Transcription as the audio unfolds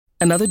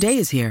Another day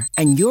is here,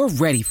 and you're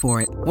ready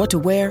for it. What to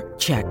wear?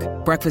 Check.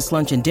 Breakfast,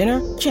 lunch, and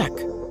dinner? Check.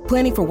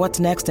 Planning for what's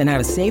next and how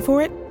to save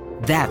for it?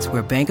 That's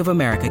where Bank of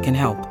America can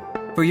help.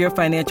 For your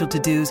financial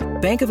to-dos,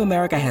 Bank of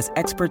America has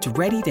experts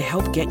ready to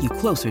help get you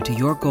closer to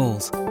your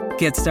goals.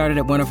 Get started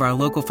at one of our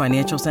local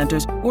financial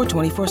centers or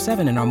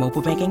 24/7 in our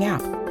mobile banking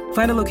app.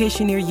 Find a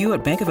location near you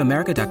at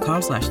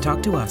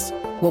bankofamerica.com/talktous.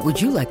 What would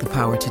you like the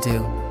power to do?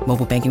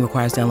 Mobile banking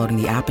requires downloading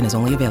the app and is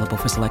only available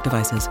for select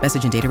devices.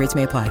 Message and data rates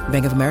may apply.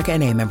 Bank of America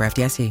N.A., member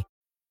FDIC.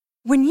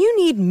 When you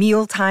need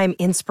mealtime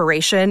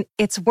inspiration,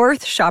 it's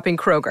worth shopping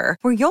Kroger,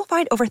 where you'll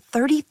find over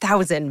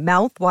 30,000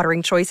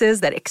 mouth-watering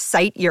choices that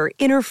excite your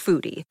inner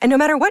foodie. And no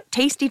matter what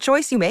tasty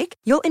choice you make,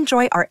 you'll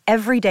enjoy our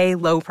everyday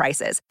low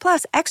prices,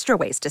 plus extra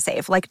ways to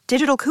save, like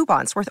digital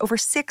coupons worth over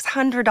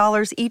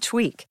 $600 each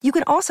week. You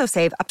can also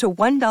save up to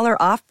 $1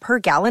 off per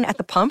gallon at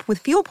the pump with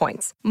fuel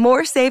points.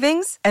 More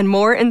savings and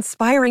more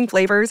inspiring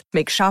flavors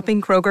make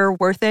shopping Kroger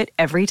worth it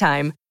every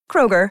time.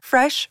 Kroger,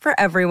 fresh for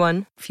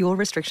everyone. Fuel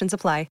restrictions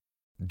apply.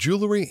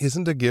 Jewelry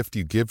isn't a gift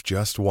you give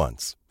just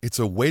once. It's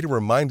a way to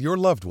remind your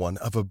loved one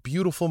of a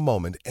beautiful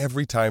moment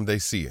every time they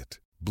see it.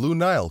 Blue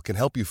Nile can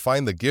help you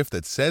find the gift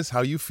that says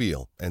how you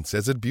feel and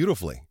says it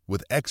beautifully,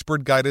 with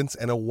expert guidance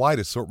and a wide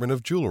assortment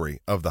of jewelry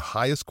of the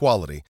highest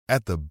quality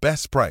at the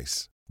best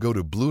price. Go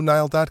to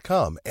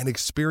BlueNile.com and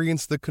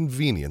experience the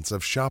convenience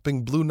of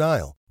shopping Blue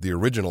Nile, the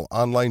original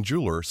online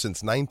jeweler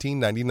since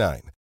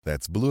 1999.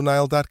 That's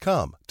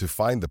BlueNile.com to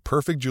find the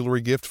perfect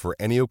jewelry gift for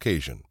any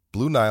occasion.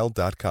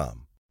 BlueNile.com.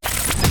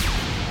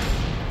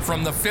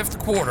 From the Fifth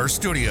Quarter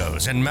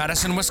Studios in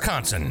Madison,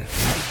 Wisconsin,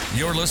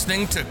 you're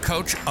listening to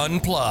Coach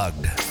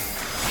Unplugged.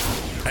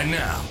 And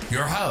now,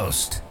 your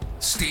host,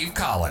 Steve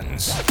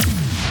Collins.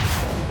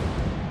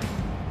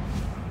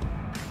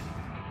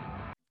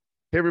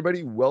 Hey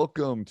everybody,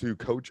 welcome to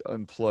Coach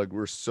Unplugged.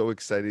 We're so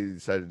excited you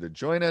decided to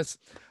join us.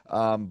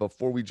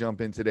 Before we jump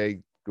in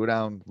today, go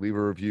down, leave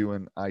a review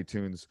in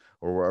iTunes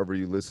or wherever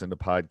you listen to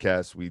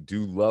podcasts. We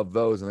do love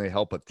those and they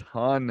help a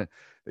ton.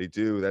 They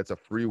do. That's a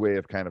free way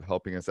of kind of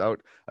helping us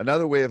out.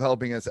 Another way of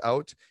helping us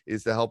out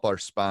is to help our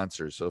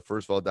sponsors. So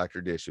first of all,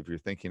 Dr. Dish, if you're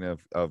thinking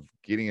of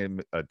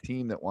getting a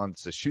team that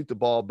wants to shoot the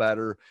ball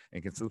better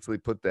and consistently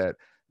put that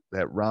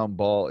round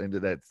ball into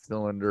that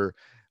cylinder,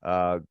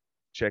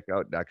 check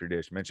out Dr.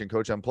 Dish. Mention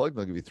Coach Unplugged,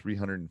 they'll give you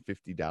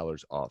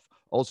 $350 off.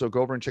 Also,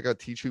 go over and check out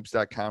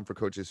teachhoops.com for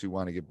coaches who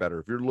want to get better.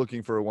 If you're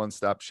looking for a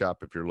one-stop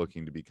shop, if you're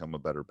looking to become a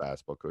better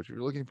basketball coach, if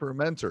you're looking for a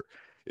mentor,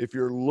 if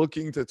you're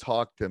looking to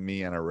talk to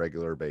me on a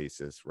regular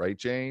basis, right,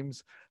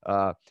 James?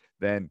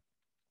 Then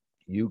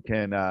you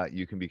can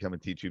become a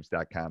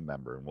teachhoops.com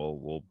member, and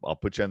I'll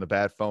put you on the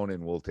bat phone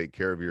and we'll take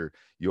care of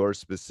your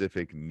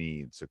specific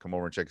needs. So come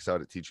over and check us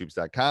out at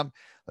teachhoops.com.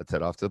 Let's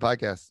head off to the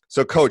podcast.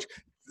 So, Coach.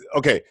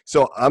 Okay,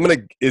 so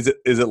is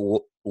it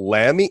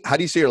Lammy? How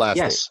do you say your last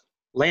name? Yes,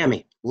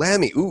 Lammy.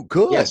 Lammy. Ooh,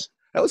 good. Yes.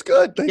 That was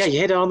good. Thanks. Yeah, you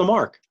hit it on the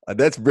mark.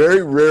 That's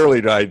very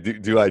rarely do I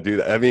do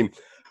that. I mean,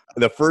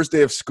 the first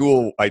day of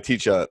school, I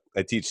teach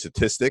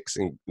statistics,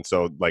 and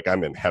so like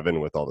I'm in heaven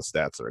with all the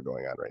stats that are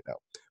going on right now.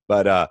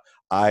 But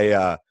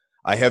I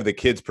have the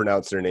kids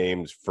pronounce their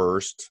names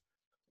first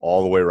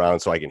all the way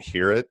around so I can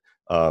hear it.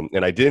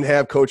 And I didn't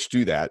have Coach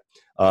do that.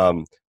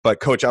 But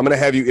Coach, I'm going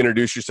to have you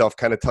introduce yourself,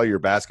 kind of tell your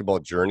basketball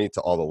journey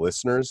to all the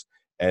listeners.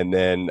 And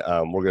then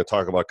we're going to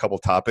talk about a couple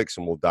topics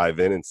and we'll dive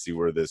in and see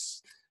where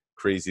this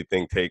crazy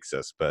thing takes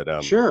us.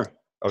 But sure.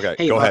 Okay,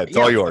 hey, go ahead. It's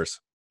all yours.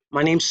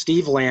 My name's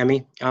Steve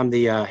Lammy. I'm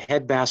the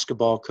head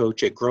basketball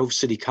coach at Grove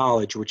City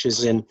College, which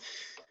is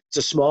it's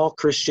a small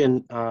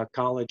Christian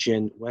college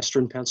in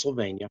Western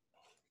Pennsylvania.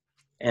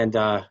 And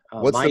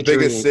what's the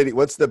biggest city?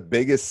 What's the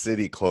biggest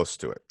city close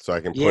to it? So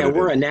I can put it in.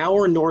 We're an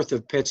hour north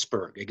of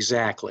Pittsburgh,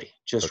 exactly,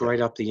 just right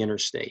up the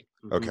interstate.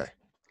 Mm-hmm. Okay,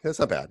 that's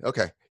not bad.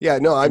 Okay, yeah,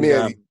 no, I mean,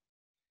 I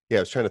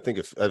was trying to think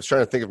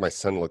if my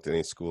son looked at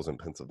any schools in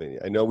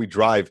Pennsylvania. I know we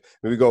drive.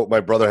 We go. My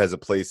brother has a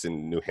place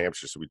in New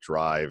Hampshire, so we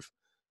drive.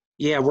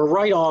 Yeah, we're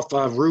right off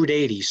Route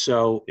 80,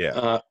 so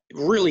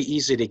really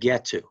easy to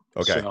get to.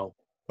 Okay. So,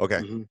 okay.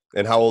 Mm-hmm.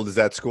 And how old is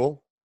that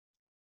school?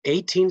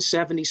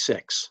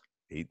 1876.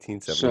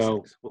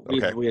 1876.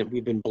 So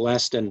we've been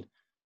blessed and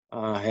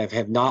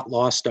have not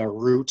lost our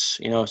roots.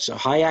 You know, it's a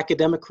high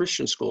academic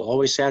Christian school.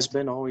 Always has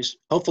been,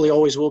 hopefully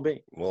always will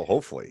be. Well,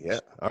 hopefully, yeah.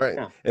 All right.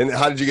 Yeah. And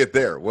how did you get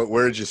there?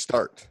 Where did you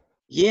start?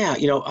 Yeah,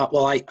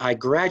 I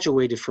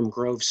graduated from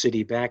Grove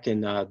City back in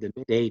the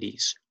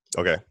mid-'80s.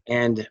 Okay.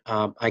 And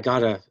I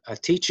got a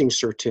teaching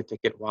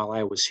certificate while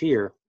I was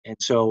here. And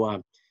so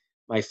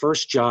my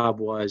first job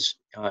was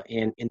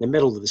in the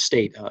middle of the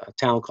state, a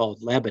town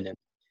called Lebanon.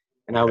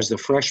 And I was the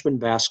freshman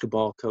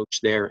basketball coach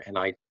there, and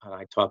I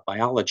taught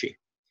biology.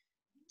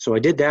 So I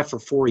did that for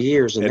 4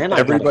 years, and then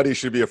everybody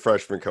should be a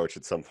freshman coach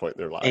at some point in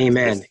their life.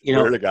 Amen. I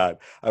swear to God,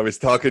 I was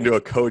talking to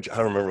a coach. I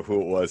don't remember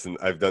who it was, and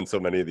I've done so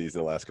many of these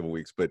in the last couple of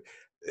weeks. But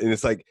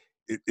it's like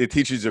it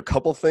teaches you a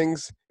couple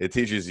things. It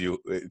teaches you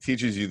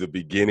the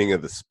beginning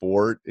of the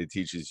sport. It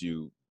teaches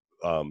you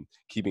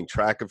keeping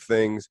track of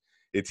things.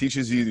 It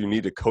teaches you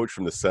need to coach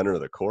from the center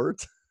of the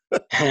court.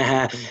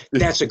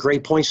 That's a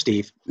great point,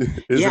 Steve.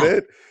 Isn't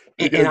it?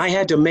 And I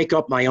had to make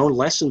up my own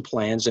lesson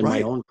plans and my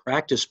Right. own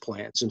practice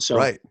plans. And so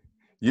Right.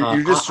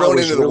 You're just I thrown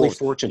was into the really wolves.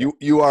 fortunate.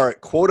 You are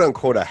quote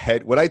unquote a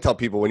head. What I tell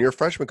people, when you're a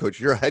freshman coach,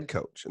 you're a head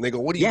coach, and they go,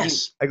 "What do you mean?"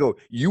 Yes. I go,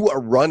 "You are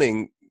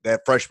running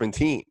that freshman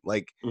team.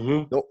 Like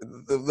Mhm.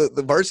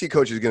 the varsity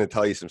coach is going to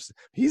tell you some.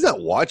 He's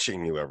not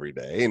watching you every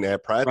day and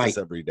at practice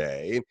Right. every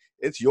day.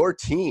 It's your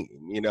team.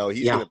 He's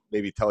Yeah. going to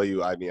maybe tell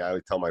you. I mean, I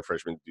would tell my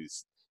freshmen to do,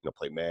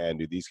 play man,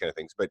 do these kind of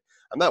things, but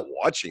I'm not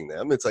watching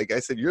them. It's like I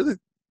said,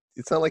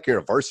 it's not like you're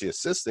a varsity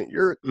assistant.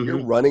 You're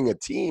Mhm. running a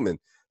team, and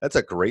that's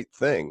a great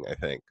thing, I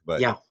think.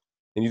 But Yeah.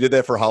 and you did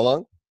that for how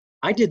long?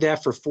 I did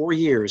that for 4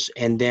 years,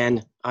 and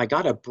then I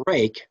got a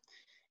break,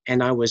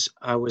 and I was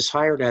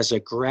hired as a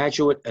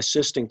graduate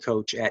assistant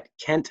coach at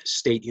Kent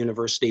State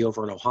University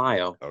over in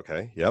Ohio,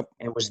 Okay. Yep.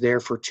 and was there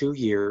for 2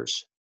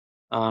 years.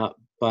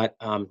 But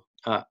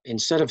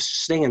instead of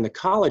staying in the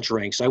college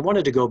ranks, I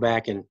wanted to go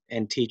back and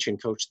teach and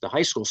coach the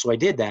high school. So I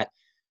did that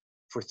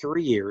for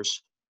 3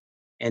 years.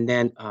 And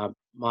then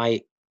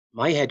my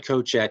head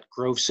coach at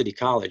Grove City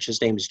College,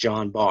 his name is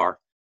John Barr,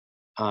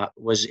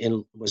 was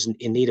in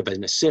need of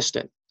an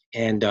assistant.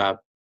 And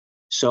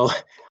so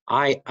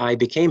I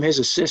became his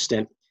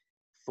assistant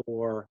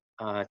for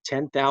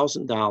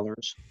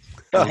 $10,000.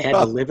 And I had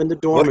to live in the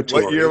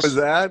dormitories. What year was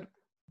that?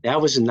 That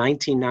was in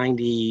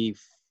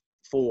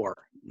 1994.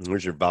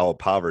 There's your vow of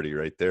poverty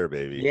right there,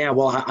 baby. Yeah,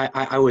 well,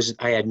 I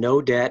had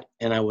no debt,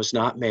 and I was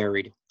not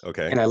married,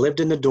 Okay. and I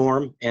lived in the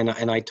dorm, and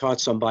I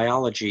taught some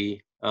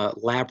biology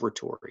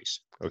laboratories.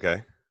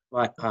 Okay.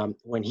 But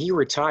when he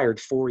retired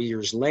 4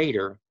 years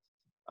later,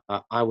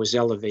 I was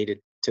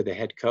elevated to the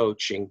head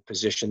coaching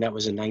position. That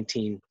was in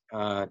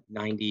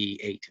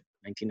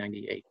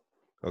 1998.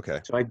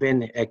 Okay. So I've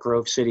been at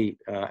Grove City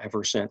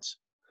ever since.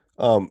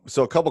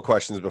 So a couple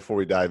questions before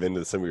we dive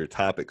into some of your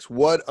topics.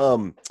 What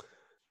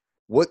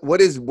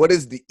is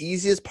the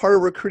easiest part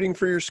of recruiting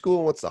for your school,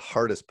 and what's the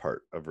hardest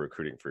part of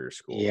recruiting for your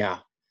school? Yeah,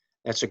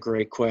 that's a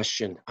great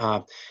question.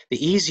 The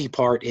easy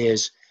part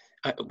is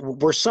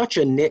we're such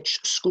a niche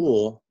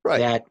school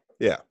that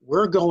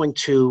we're going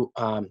to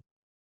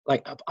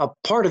like a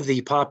part of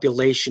the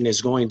population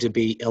is going to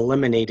be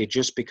eliminated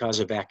just because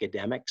of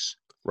academics.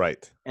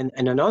 Right. And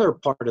another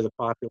part of the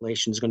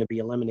population is going to be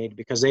eliminated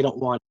because they don't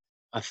want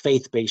a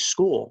faith-based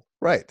school.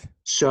 Right.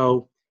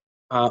 So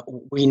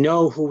we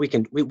know who we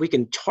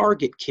can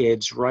target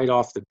kids right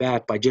off the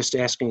bat by just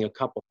asking a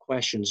couple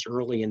questions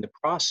early in the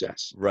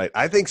process. Right.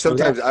 I think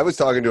sometimes I was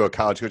talking to a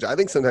college coach. I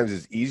think sometimes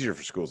it's easier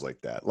for schools like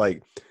that.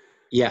 Like,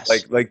 yes,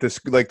 like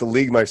the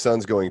league my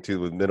son's going to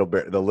with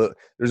Middlebury.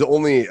 There's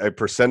only a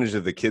percentage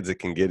of the kids that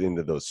can get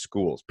into those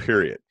schools.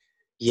 Period.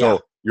 Yeah.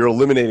 So you're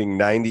eliminating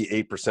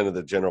 98% of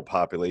the general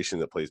population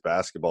that plays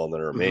basketball and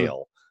that are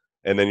male.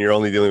 And then you're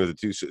only dealing with the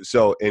two.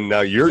 So, and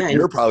now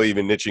you're probably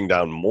even niching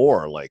down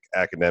more like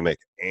academic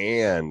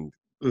and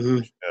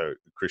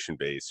Christian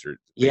based.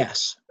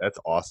 Yes. That's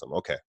awesome.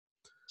 Okay.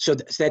 So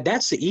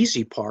that's the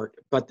easy part.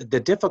 But the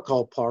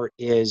difficult part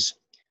is,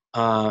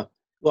 of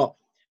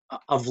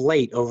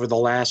late, over the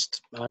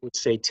last, I would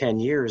say 10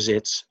 years,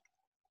 it's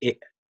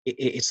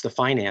the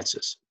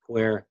finances,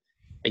 where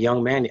a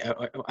young man,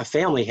 a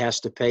family has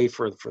to pay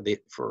for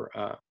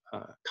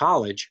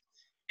college,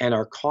 and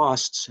our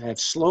costs have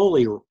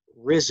slowly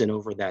risen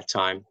over that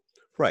time.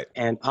 Right.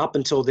 And up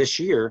until this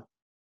year,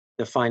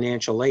 the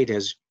financial aid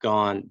has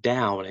gone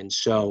down. And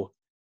so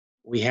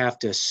we have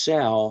to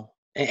sell,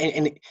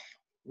 and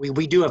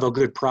we do have a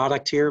good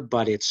product here,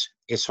 but it's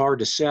hard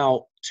to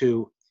sell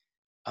to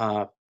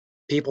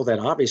people that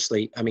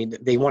obviously, I mean,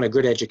 they want a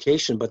good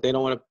education, but they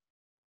don't want to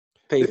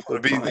pay for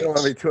it. They don't want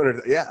to be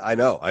 200. Yeah, I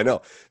know.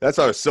 That's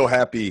why I was so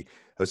happy.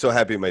 I was so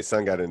happy my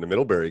son got into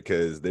Middlebury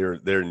because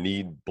they're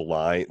need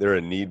blind. They're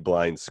a need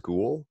blind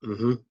school.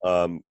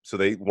 So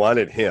they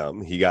wanted him.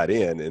 He got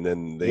in, and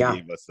then they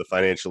gave us the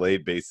financial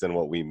aid based on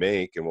what we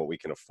make and what we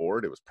can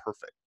afford. It was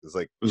perfect. It was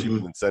like cheaper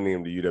than sending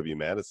him to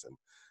UW-Madison.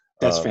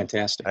 That's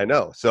fantastic. I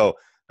know. So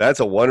that's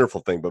a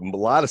wonderful thing. But a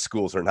lot of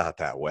schools are not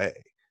that way.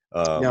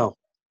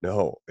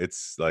 No,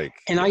 it's like.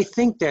 And I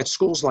think that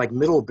schools like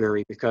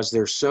Middlebury, because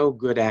they're so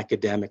good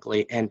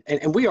academically, and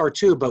we are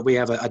too, but we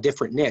have a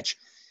different niche.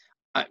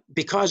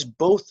 Because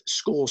both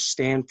schools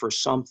stand for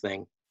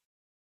something,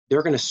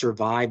 they're going to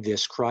survive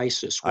this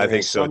crisis. I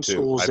think so some too.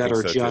 schools that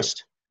are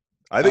just.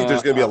 I think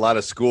there's going to be a lot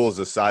of schools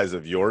the size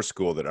of your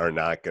school that are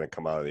not going to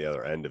come out of the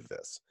other end of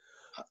this.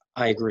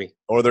 I agree.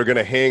 Or they're going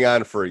to hang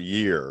on for a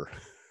year.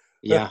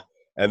 Yeah.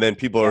 And then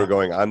people are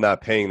going, I'm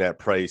not paying that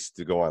price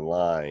to go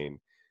online.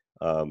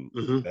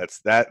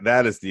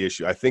 That is the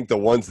issue. I think the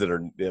ones that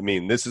are, I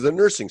mean, this is a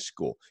nursing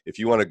school. If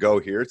you want to go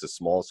here, it's a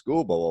small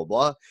school, blah, blah,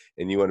 blah.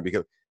 And you want to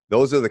become,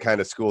 those are the kind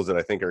of schools that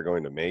I think are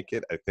going to make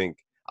it. I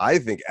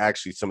think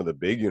actually some of the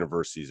big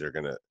universities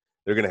the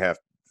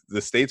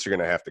states are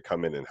going to have to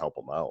come in and help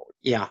them out.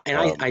 Yeah.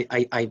 And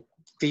I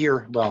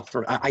fear,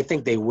 I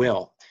think they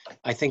will.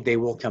 I think they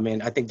will come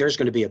in. I think there's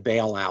going to be a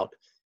bailout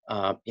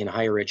in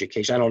higher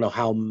education. I don't know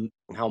how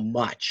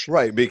much.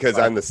 Right, because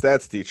I'm the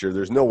stats teacher.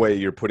 There's no way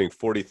you're putting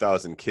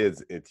 40,000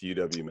 kids into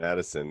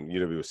UW-Madison,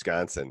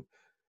 UW-Wisconsin.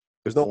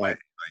 There's no way.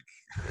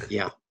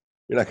 Yeah.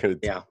 You're not going to.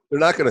 Yeah. They're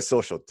not going to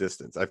social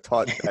distance. I've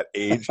taught that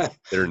age.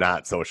 They're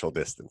not social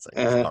distancing.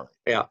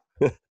 Yeah.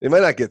 They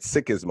might not get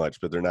sick as much,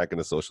 but they're not going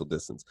to social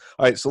distance.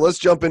 All right. So let's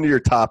jump into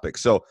your topic.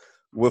 So,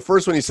 well,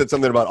 first, when you said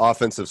something about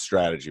offensive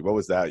strategy, what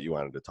was that you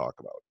wanted to talk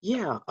about?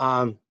 Yeah.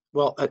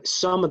 Well,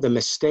 some of the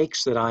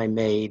mistakes that I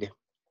made,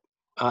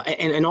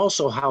 and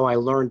also how I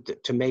learned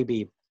to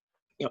maybe,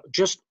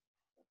 just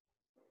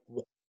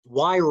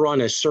why run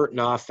a certain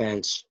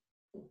offense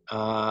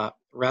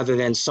rather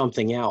than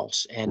something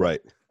else. And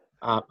right.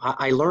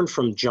 I learned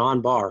from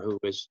John Barr, who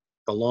was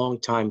the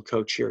longtime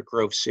coach here at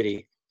Grove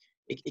City.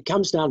 It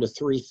comes down to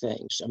three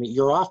things. I mean,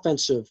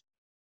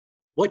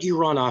 what you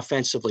run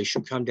offensively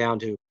should come down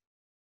to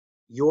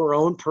your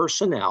own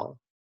personnel,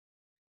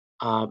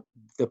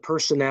 the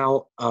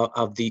personnel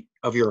of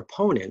your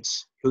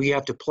opponents, who you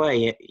have to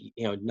play,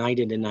 night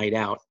in and night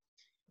out,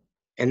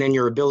 and then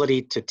your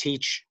ability to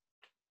teach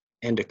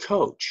and to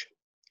coach.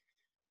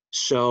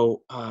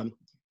 So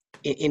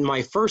in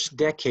my first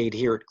decade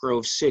here at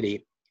Grove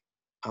City,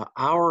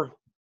 our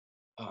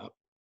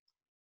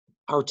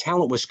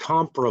talent was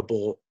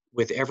comparable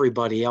with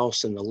everybody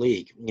else in the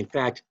league. In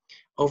fact,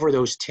 over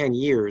those 10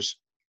 years,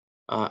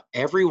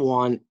 every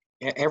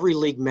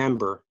league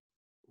member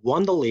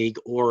won the league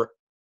or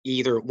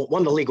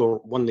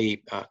won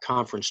the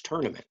conference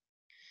tournament.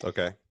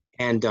 Okay.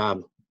 And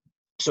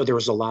so there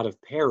was a lot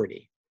of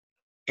parity.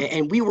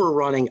 And we were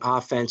running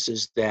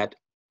offenses that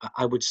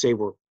I would say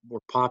were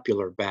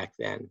popular back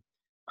then.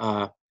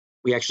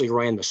 We actually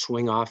ran the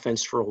swing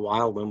offense for a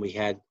while when we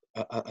had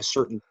a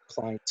certain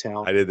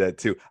clientele. I did that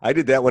too. I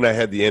did that when I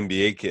had the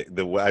NBA kit.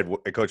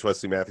 I coached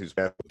Wesley Matthews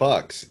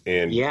Bucks,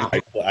 and yeah,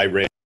 I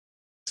ran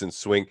and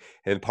swing.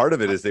 And part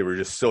of it is they were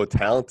just so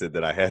talented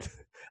that I had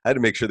to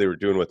make sure they were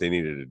doing what they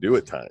needed to do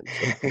at times.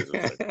 So it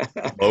was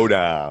like, slow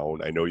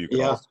down. I know you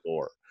can all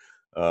score.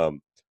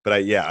 But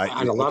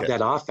I love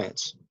that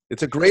offense.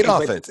 It's a great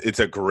offense. It's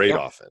a great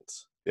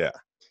offense. Yeah.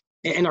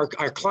 And our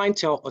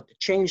clientele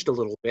changed a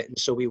little bit, and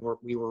so we were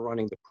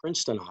running the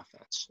Princeton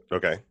offense.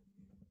 Okay.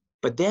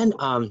 But then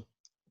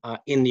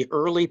in the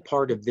early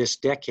part of this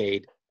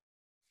decade,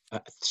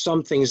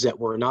 some things that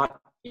were not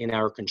in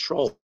our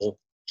control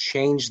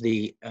changed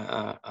the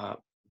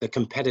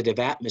competitive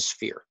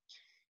atmosphere.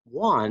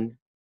 One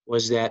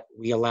was that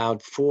we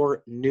allowed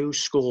 4 new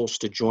schools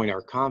to join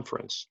our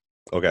conference.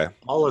 Okay.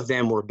 All of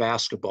them were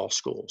basketball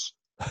schools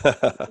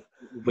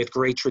with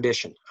great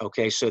tradition.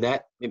 Okay, so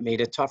that it made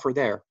it tougher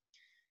there.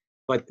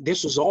 But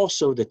this was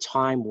also the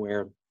time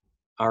where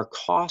our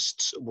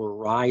costs were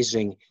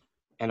rising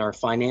and our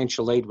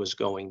financial aid was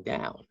going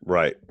down.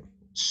 Right.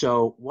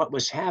 So what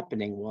was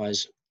happening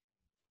was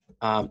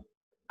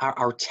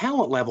our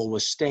talent level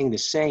was staying the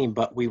same,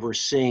 but we were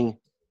seeing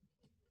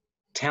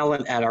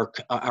talent at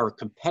our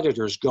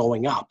competitors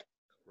going up.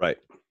 Right.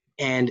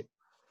 And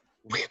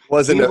it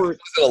wasn't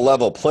a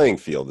level playing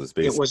field.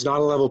 It was not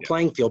a level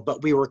playing field,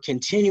 but we were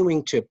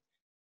continuing to.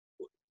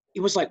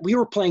 It was like we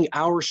were playing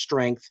our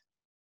strength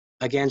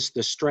against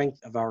the strength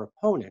of our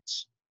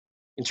opponents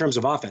in terms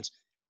of offense.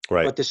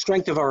 Right. But the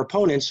strength of our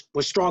opponents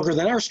was stronger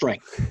than our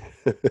strength.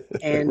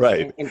 And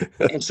right.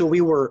 And so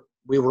we were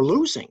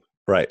losing.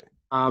 Right.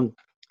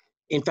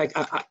 In fact,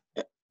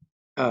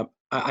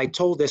 I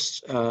told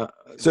this.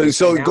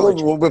 So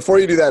go before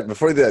you do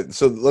that.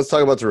 So let's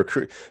talk about the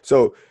recruit.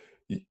 So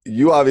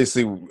you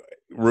obviously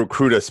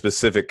recruit a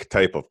specific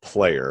type of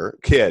player,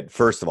 kid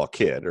or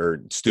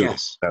students.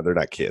 Yes. Now, they're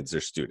not kids; they're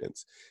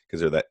students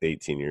because they're that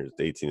 18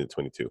 to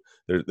 22.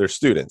 They're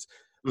students.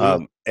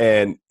 Mm-hmm.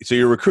 And so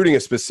you're recruiting a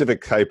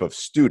specific type of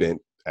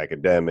student,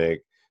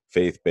 academic,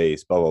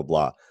 faith-based, blah, blah,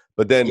 blah.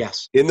 But then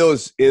in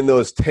those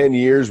 10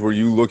 years, were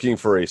you looking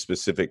for a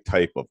specific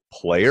type of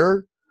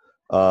player?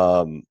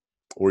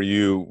 Were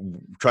you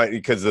trying,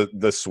 because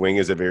the swing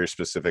is a very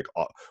specific,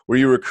 were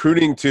you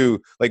recruiting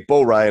to, like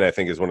Bo Ryan, I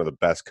think is one of the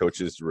best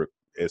coaches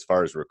as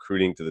far as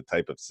recruiting to the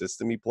type of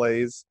system he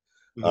plays.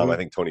 Mm-hmm. I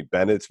think Tony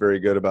Bennett's very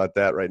good about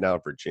that right now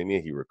in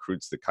Virginia. He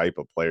recruits the type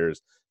of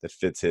players that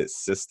fits his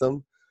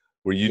system.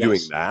 Were you doing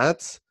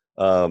that?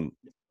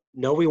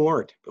 No, we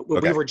weren't.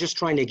 We were just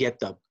trying to get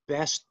the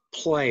best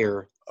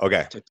player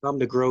to come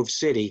to Grove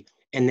City,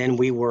 and then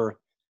we were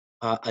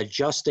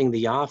adjusting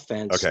the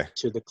offense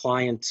to the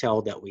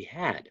clientele that we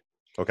had.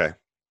 Okay.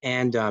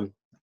 And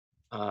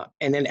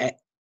then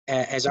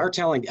as our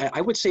talent,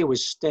 I would say it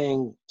was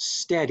staying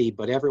steady,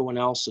 but everyone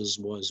else's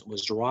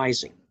was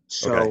rising.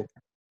 So,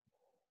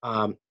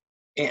 and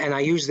I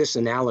use this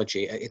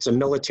analogy. It's a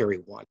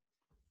military one.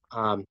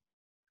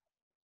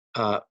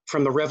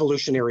 From the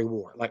Revolutionary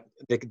War, like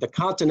the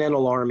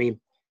Continental Army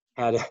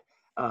had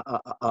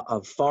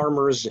of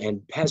farmers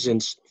and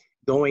peasants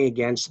going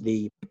against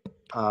the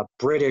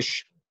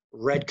British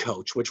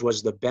Redcoats, which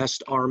was the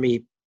best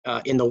army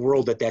in the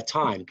world at that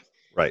time.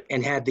 Right.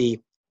 And had the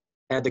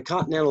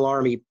Continental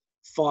Army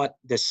fought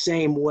the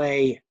same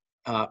way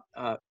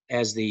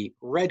as the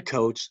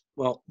Redcoats,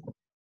 well,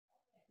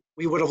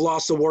 we would have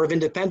lost the War of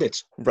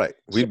Independence. Right.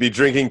 We'd be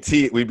drinking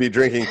tea. We'd be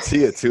drinking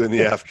tea at 2 in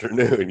the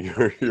afternoon.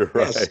 You're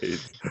right.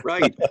 Yes,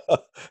 right.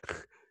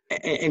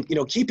 And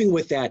keeping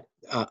with that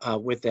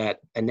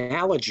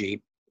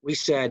analogy, we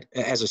said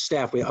as a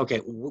staff, we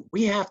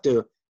have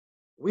to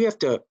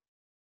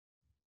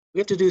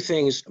do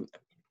things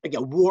like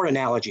a war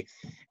analogy,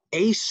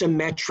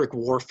 asymmetric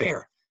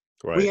warfare.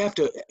 Right. We have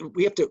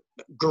to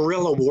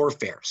guerrilla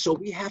warfare. So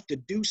we have to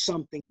do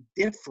something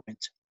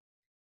different.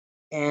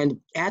 And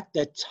at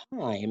the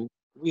time,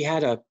 we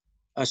had a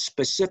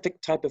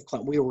specific type of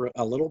club. We were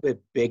a little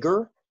bit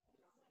bigger,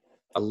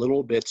 a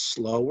little bit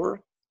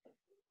slower.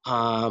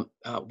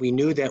 We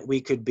knew that we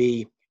could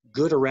be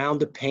good around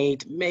the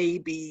paint,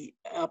 maybe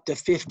up to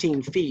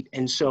 15 feet.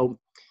 And so.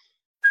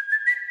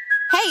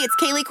 Hey, it's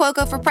Kaylee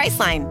Cuoco for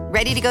Priceline.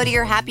 Ready to go to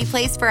your happy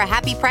place for a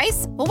happy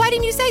price? Well, why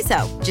didn't you say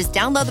so? Just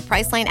download the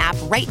Priceline app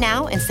right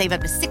now and save up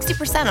to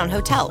 60% on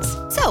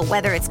hotels. So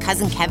whether it's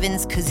Cousin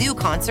Kevin's Kazoo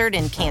Concert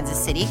in Kansas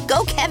City,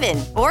 go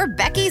Kevin, or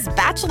Becky's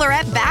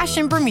Bachelorette Bash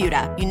in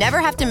Bermuda, you never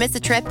have to miss a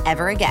trip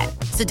ever again.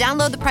 So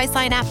download the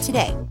Priceline app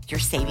today. Your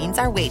savings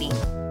are waiting.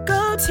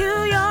 Go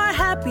to your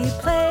happy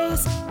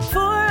place for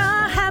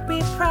a happy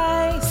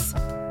price.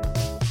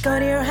 Go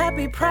to your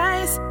happy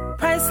price,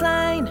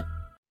 Priceline.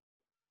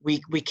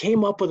 We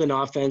came up with an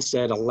offense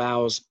that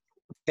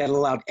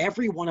allowed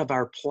every one of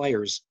our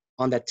players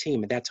on that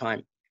team at that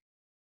time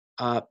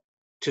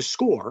to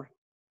score,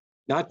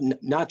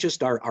 not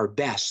just our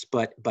best,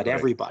 but right.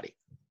 everybody.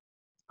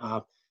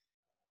 We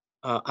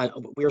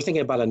were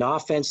thinking about an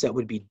offense that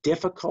would be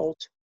difficult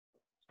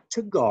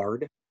to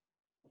guard,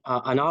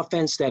 an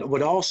offense that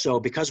would also,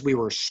 because we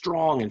were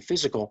strong and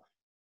physical,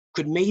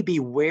 could maybe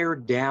wear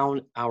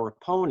down our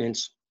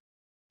opponents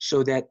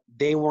so that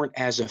they weren't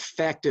as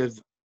effective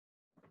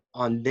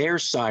on their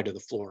side of the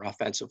floor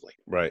offensively.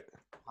 Right.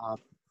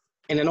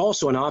 And then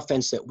also an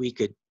offense that we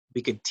could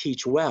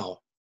teach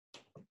well,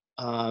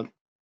 and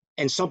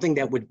something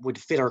that would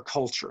fit our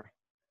culture.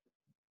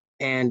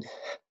 And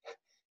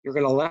you're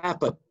going to laugh,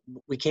 but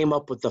we came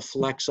up with the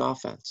flex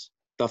offense.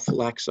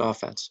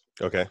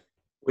 Okay.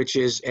 Which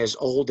is as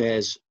old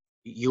as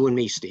you and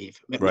me, Steve.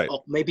 Right.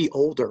 Maybe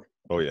older.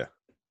 Oh, yeah.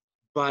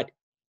 But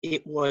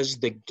it was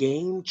the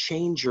game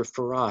changer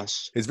for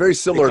us. It's very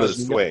similar to the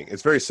swing.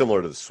 It's very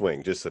similar to the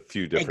swing, just a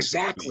few different.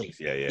 Exactly.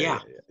 Yeah.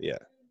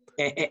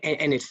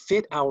 And it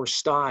fit our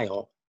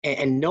style,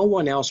 and no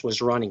one else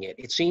was running it.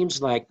 It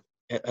seems like,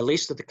 at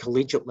least at the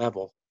collegiate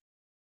level,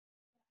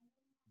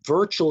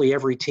 virtually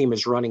every team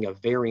is running a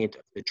variant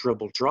of the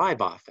dribble drive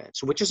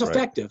offense, which is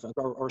effective,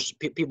 or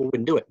people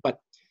wouldn't do it.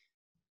 But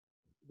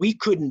we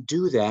couldn't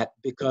do that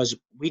because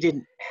we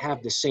didn't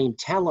have the same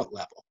talent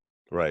level.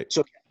 Right.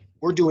 So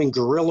we're doing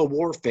guerrilla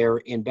warfare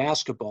in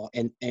basketball,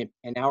 and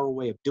our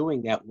way of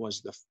doing that was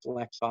the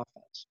flex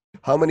offense.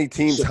 How many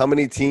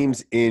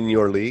teams in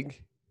your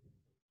league?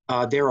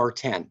 There are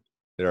 10.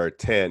 There are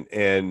 10.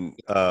 And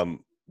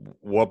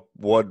what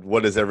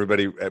does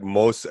everybody,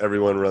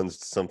 everyone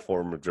runs some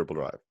form of dribble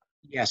drive?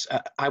 Yes,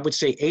 I would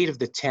say 8 of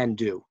the 10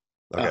 do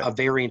a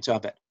variant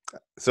of it.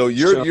 So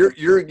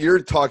you're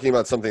talking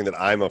about something that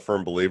I'm a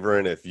firm believer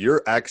in. If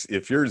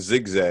you're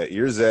zigzag,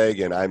 you're zag,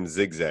 and I'm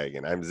zigzag,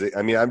 and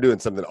I'm doing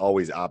something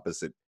always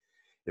opposite.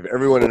 If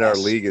everyone in our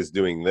league is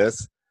doing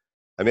this,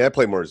 I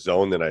play more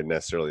zone than I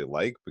necessarily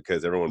like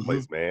because everyone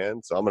plays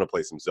man. So I'm going to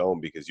play some zone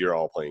because you're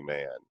all playing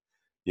man.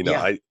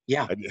 I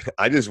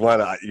just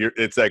want to.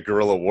 It's that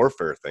guerrilla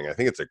warfare thing. I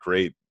think it's a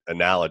great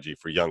analogy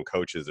for young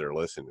coaches that are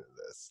listening to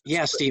this.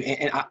 Yeah, Steve,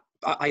 and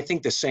I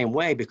think the same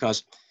way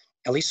because,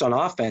 at least on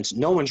offense,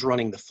 no one's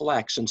running the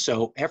flex. And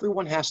so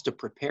everyone has to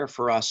prepare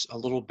for us a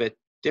little bit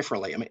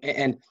differently.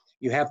 And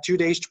you have 2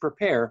 days to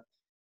prepare,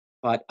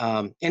 but,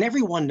 and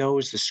everyone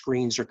knows the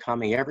screens are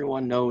coming.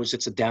 Everyone knows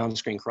it's a down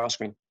screen, cross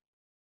screen,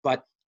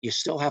 but you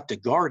still have to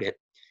guard it.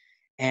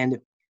 And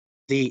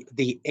the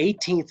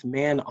 18th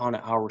man on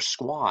our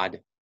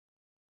squad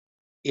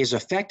is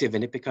effective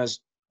in it because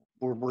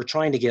we're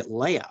trying to get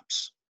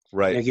layups.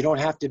 Right. You don't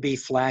have to be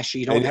flashy.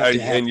 You don't have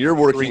to have and you're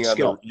working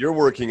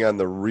on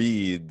the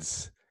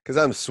reads because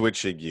I'm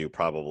switching you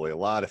probably a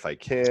lot if I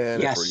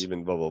can, or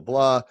even blah, blah,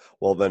 blah.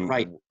 Well, then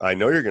I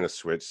know you're going to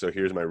switch. So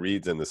here's my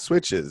reads and the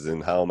switches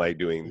and how am I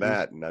doing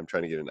that? And I'm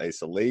trying to get an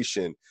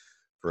isolation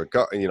for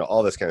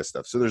all this kind of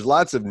stuff. So there's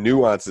lots of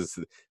nuances.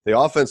 The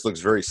offense looks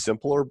very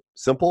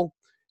simple.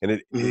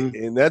 And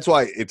and that's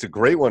why it's a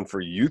great one for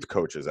youth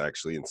coaches,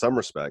 actually, in some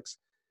respects,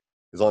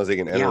 as long as they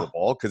can enter the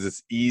ball because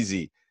it's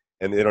easy.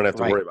 And they don't have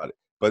to worry about it.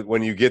 But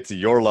when you get to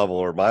your level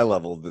or my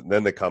level,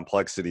 then the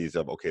complexities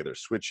of, okay, they're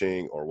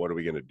switching, or what are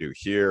we going to do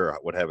here?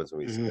 What happens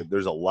when we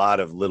there's a lot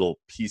of little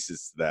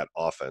pieces to that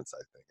offense,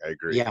 I think. I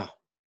agree. Yeah.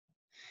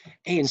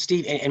 Hey, and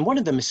Steve, and one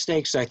of the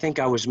mistakes I think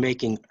I was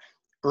making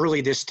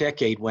early this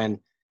decade when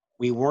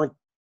we weren't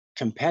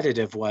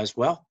competitive was,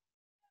 well,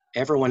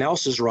 everyone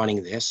else is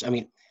running this.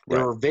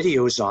 There are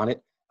videos on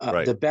it.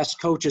 The best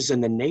coaches in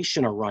the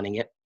nation are running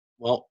it.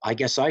 Well, I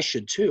guess I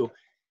should too.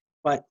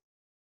 But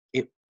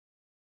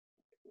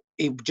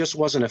it just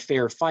wasn't a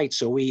fair fight,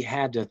 so we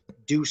had to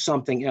do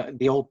something.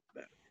 The old,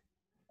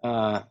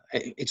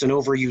 it's an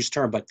overused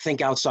term, but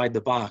think outside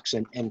the box.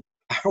 And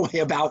our way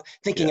about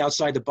thinking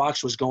outside the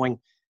box was going,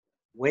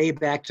 way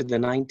back to the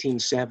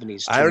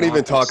 1970s. I don't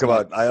even talk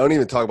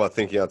about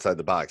thinking outside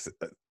the box.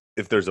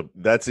 If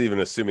that's even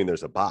assuming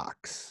there's a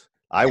box.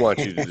 I want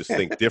you to just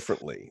think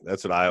differently.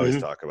 That's what I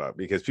always talk about,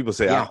 because people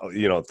say,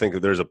 think that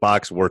there's a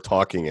box we're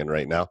talking in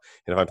right now.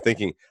 And if I'm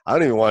thinking, I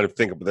don't even want to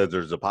think that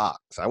there's a box.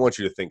 I want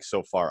you to think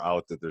so far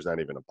out that there's not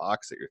even a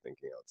box that you're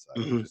thinking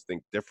outside. Just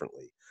think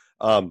differently.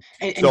 And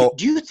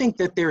do you think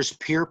that there's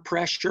peer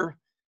pressure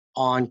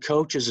on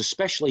coaches,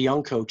 especially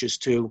young coaches,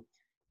 to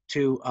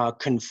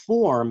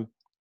conform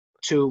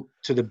to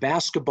the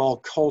basketball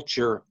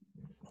culture,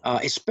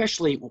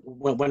 especially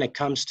when it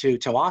comes to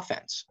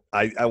offense?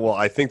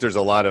 I think there's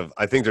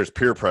I think there's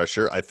peer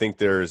pressure. I think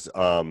there's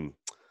I'm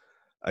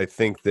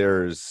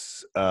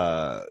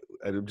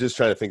just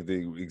trying to think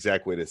the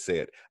exact way to say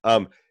it.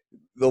 In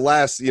the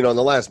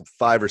last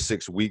 5 or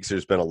 6 weeks,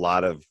 there's been a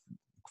lot of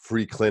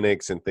free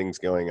clinics and things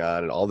going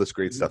on and all this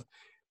great stuff.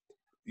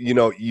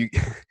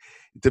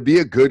 To be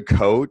a good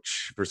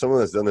coach, for someone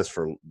that's done this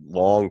for a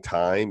long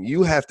time,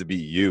 you have to be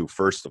you,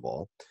 first of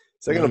all.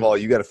 Second of all,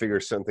 you got to figure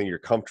something you're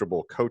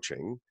comfortable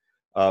coaching.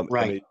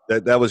 Right. I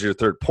mean, that was your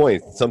third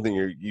point, something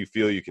you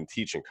feel you can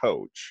teach and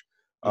coach.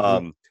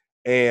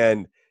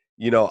 And,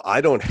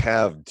 I don't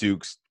have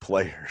Duke's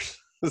players.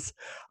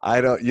 I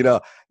don't,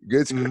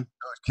 Coach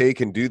K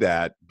can do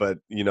that, but,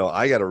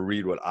 I got to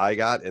read what I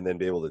got and then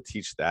be able to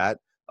teach that.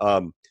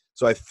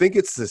 So I think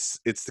it's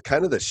the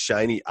kind of the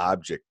shiny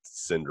object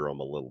syndrome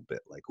a little bit,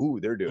 like, ooh,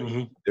 they're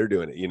doing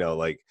it,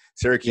 like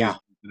Syracuse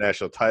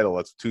national title,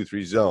 let's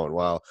 2-3 zone.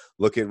 Well,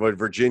 look at what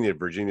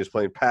Virginia's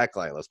playing pack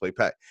line. Let's play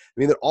pack. I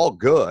mean, they're all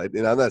good,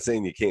 and I'm not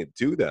saying you can't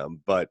do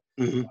them, but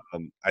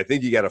I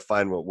think you got to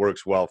find what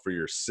works well for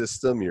your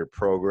system, your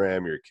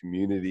program, your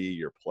community,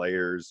 your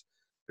players.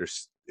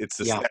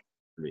 Stat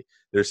for me.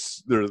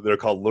 They're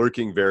called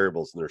lurking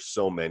variables, and there's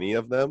so many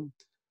of them.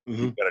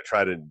 You've got to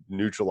try to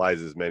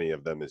neutralize as many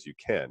of them as you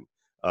can.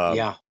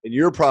 And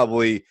you're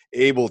probably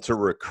able to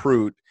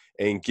recruit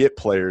and get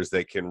players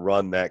that can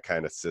run that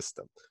kind of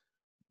system.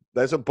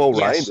 That's what Bo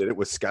Ryan did at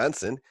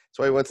Wisconsin. That's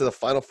why he went to the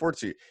Final Four.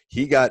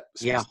 He got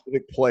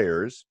specific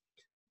players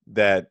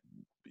that,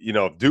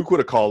 if Duke would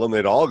have called them,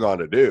 they'd all gone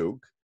to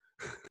Duke.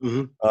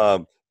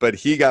 But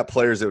he got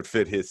players that would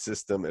fit his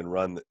system and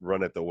run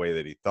it the way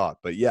that he thought.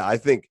 But I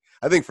think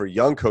for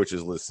young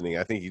coaches listening,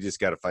 I think you just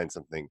got to find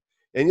something,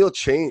 and you'll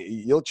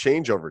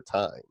change over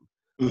time.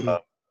 I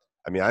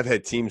mean, I've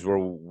had teams where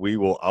we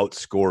will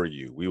outscore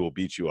you. We will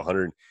beat you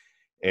 100.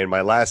 And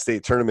my last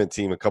state tournament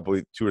team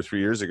 2 or 3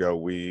 years ago,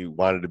 we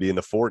wanted to be in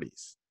the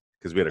 40s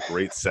because we had a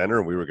great center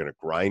and we were going to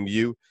grind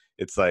you.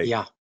 It's like,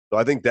 so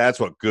I think that's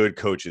what good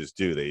coaches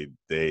do.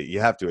 You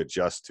have to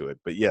adjust to it.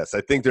 But yes,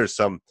 I think there's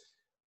some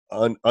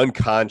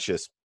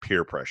unconscious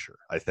peer pressure.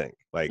 I think,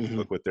 like,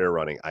 look what they're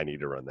running. I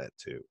need to run that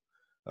too.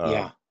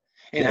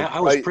 And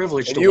I was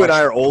privileged. And you and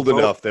I are old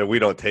enough that we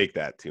don't take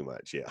that too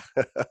much.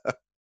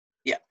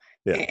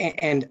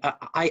 And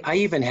I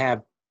even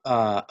have.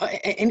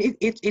 And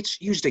it's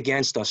used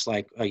against us,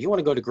 like, you want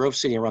to go to Grove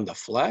City and run the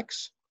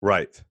flex?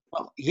 Right.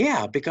 Well,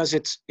 because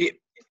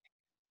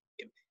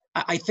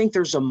I think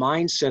there's a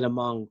mindset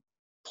among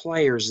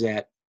players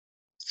that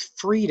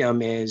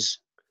freedom is,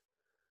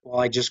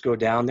 well, I just go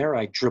down there,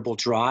 I dribble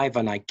drive,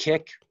 and I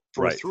kick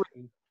for a three.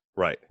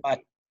 Right.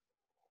 But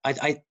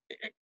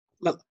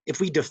look, if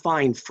we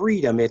define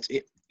freedom,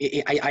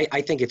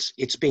 I think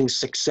it's being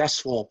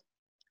successful,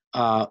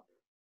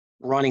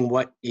 running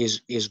what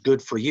is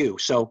good for you.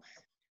 So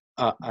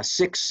a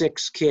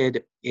 6'6"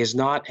 kid is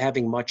not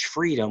having much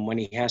freedom when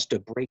he has to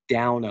break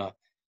down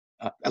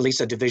at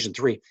least a Division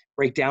III,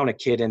 break down a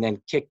kid and then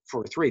kick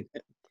for a three.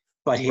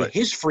 But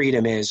his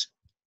freedom is,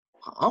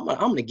 I'm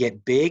going to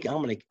get big.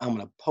 I'm going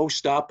to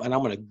post up and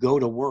I'm going to go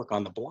to work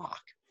on the block.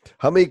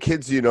 How many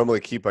kids do you normally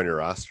keep on your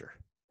roster?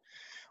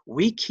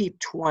 We keep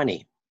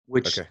 20,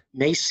 which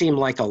may seem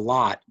like a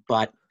lot,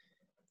 but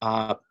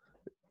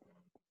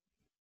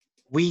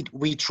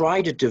we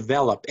try to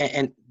develop,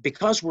 and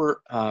because we're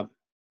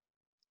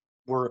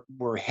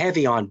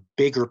heavy on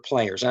bigger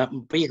players.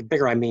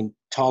 Bigger, I mean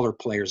taller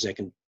players that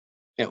can.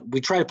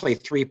 We try to play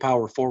 3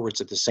 power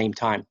forwards at the same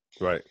time.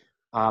 Right.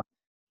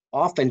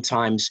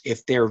 Oftentimes,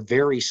 if they're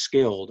very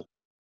skilled,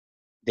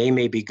 they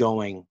may be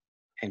going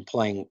and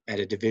playing at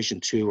a Division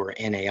II or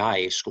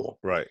NAIA school.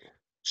 Right.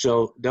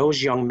 So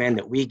those young men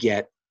that we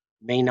get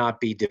may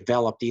not be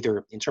developed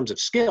either in terms of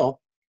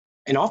skill,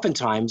 and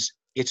oftentimes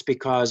it's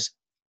because,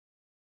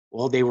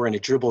 well, they were in a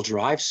dribble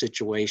drive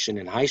situation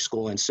in high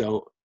school, and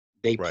so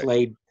they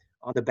played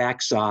on the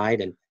backside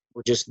and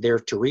were just there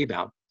to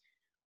rebound.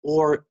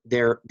 Or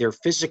they're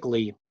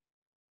physically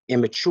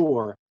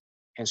immature,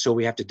 and so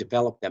we have to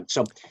develop them.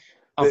 So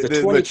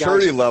the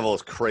maturity level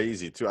is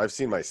crazy too. I've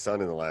seen my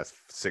son in the last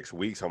 6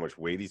 weeks, how much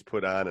weight he's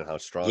put on and how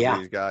strong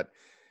he's got,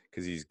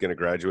 because he's going to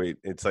graduate.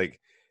 It's like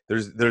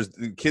there's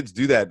kids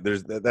do that.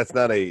 It's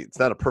not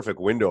a perfect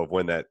window of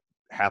when that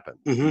happens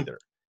either.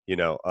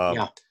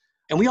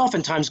 And we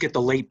oftentimes get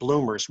the late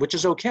bloomers, which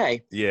is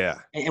okay. Yeah.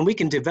 And we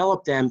can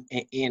develop them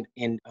in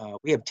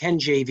we have 10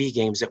 JV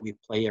games that we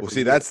play every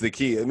year. That's the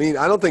key. I mean,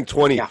 I don't think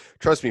 20,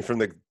 trust me, from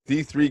the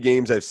D3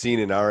 games I've seen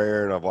in our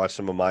area, and I've watched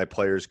some of my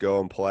players go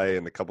and play,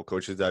 and the couple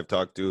coaches I've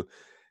talked to,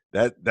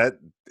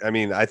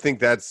 I think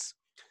that's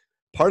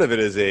part of it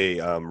is a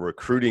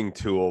recruiting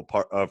tool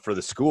for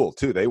the school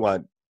too. They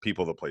want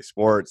people to play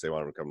sports. They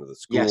want them to come to the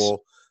school. Yes.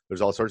 There's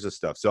all sorts of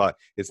stuff. So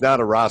it's not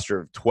a roster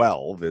of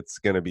 12. They're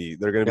going to be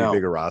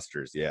bigger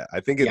rosters. Yeah.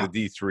 I think in the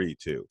D3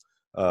 too.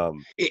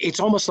 It's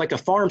almost like a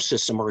farm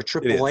system or a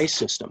AAA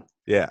system.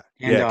 Yeah.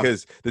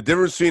 Because the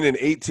difference between an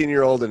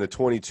 18-year-old and a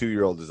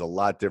 22-year-old is a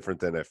lot different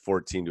than a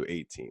 14 to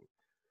 18.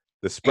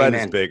 The spread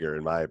is bigger,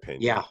 in my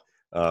opinion.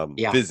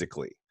 Yeah.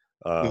 Physically.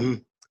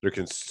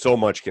 So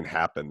much can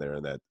happen there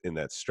in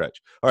that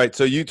stretch. All right.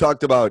 So you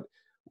talked about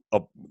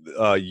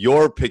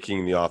you're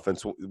picking the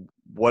offense.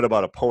 What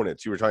about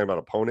opponents? You were talking about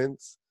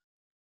opponents?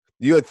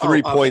 You had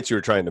 3 points you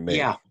were trying to make.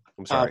 Yeah.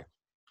 I'm sorry.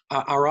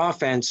 Our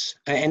offense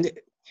and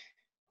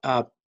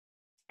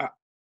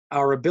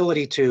our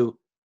ability to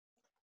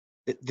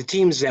the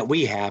teams that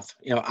we have,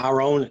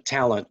 our own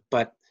talent,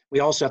 but we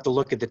also have to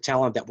look at the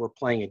talent that we're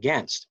playing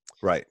against.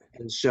 Right.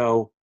 And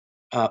so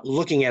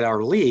looking at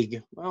our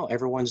league, well,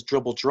 everyone's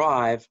dribble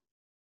drive.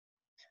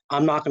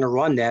 I'm not going to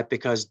run that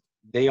because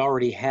they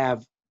already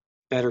have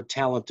better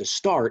talent to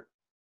start.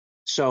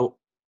 So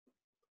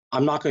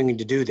I'm not going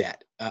to do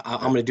that. I'm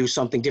going to do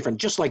something different,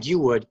 just like you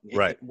would.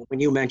 Right. When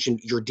you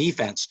mentioned your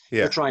defense,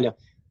 you're trying to,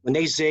 when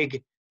they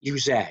zig, you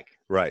zag.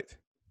 Right.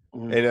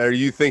 Mm-hmm. And are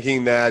you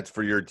thinking that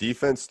for your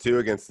defense too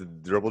against the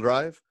dribble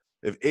drive?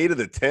 If 8 of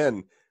the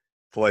 10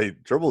 play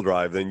dribble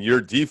drive, then your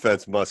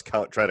defense must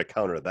try to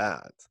counter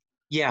that.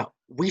 Yeah,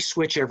 we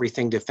switch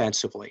everything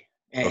defensively,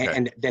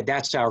 and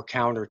that's our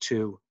counter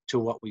to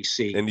what we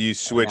see. And do you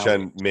switch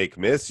on make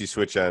miss? You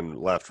switch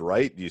on left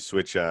right? Do you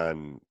switch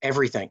on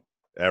everything?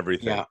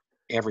 Everything. Yeah,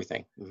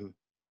 everything. Mm-hmm.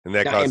 And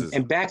that causes.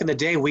 And back in the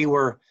day, we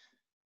were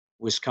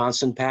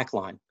Wisconsin pack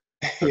line.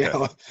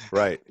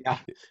 Right. Yeah.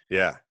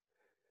 Yeah.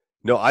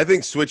 No, I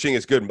think switching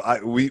is good.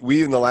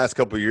 We in the last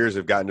couple of years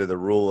have gotten to the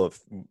rule of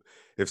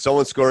if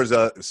someone scores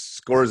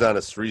on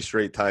us 3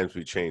 straight times,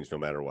 we change no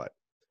matter what.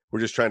 We're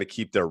just trying to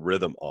keep their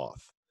rhythm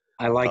off.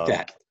 I like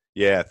that.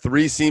 Yeah,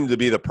 3 seemed to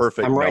be the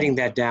perfect. I'm writing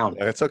that down.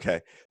 That's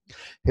okay.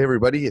 Hey,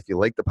 everybody, if you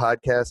like the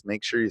podcast,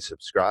 make sure you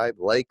subscribe,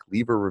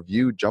 leave a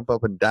review, jump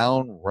up and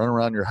down, run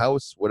around your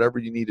house, whatever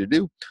you need to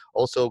do.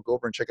 Also, go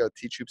over and check out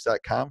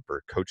teachhoops.com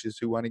for coaches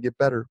who want to get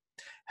better.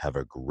 Have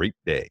a great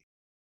day.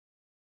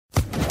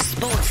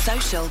 Sports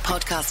Social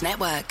Podcast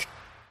Network.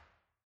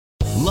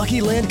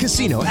 Lucky Land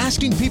Casino,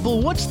 asking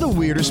people, what's the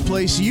weirdest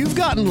place you've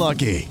gotten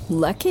lucky?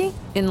 Lucky?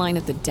 In line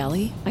at the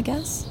deli, I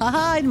guess?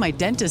 Aha, in my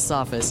dentist's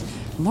office.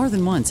 More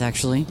than once,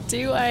 actually.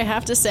 Do I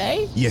have to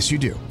say? Yes, you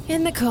do.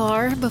 In the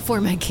car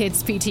before my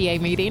kids' PTA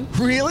meeting.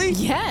 Really?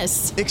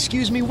 Yes.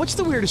 Excuse me, what's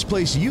the weirdest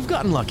place you've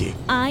gotten lucky?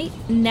 I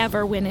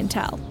never win and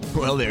tell.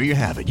 Well, there you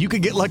have it. You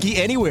can get lucky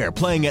anywhere,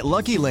 playing at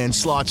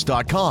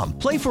LuckyLandSlots.com.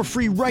 Play for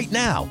free right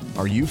now.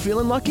 Are you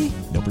feeling lucky?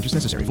 No purchase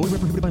necessary. Void where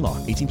prohibited by law.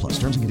 18+.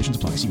 Terms and conditions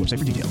apply. See website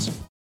for details.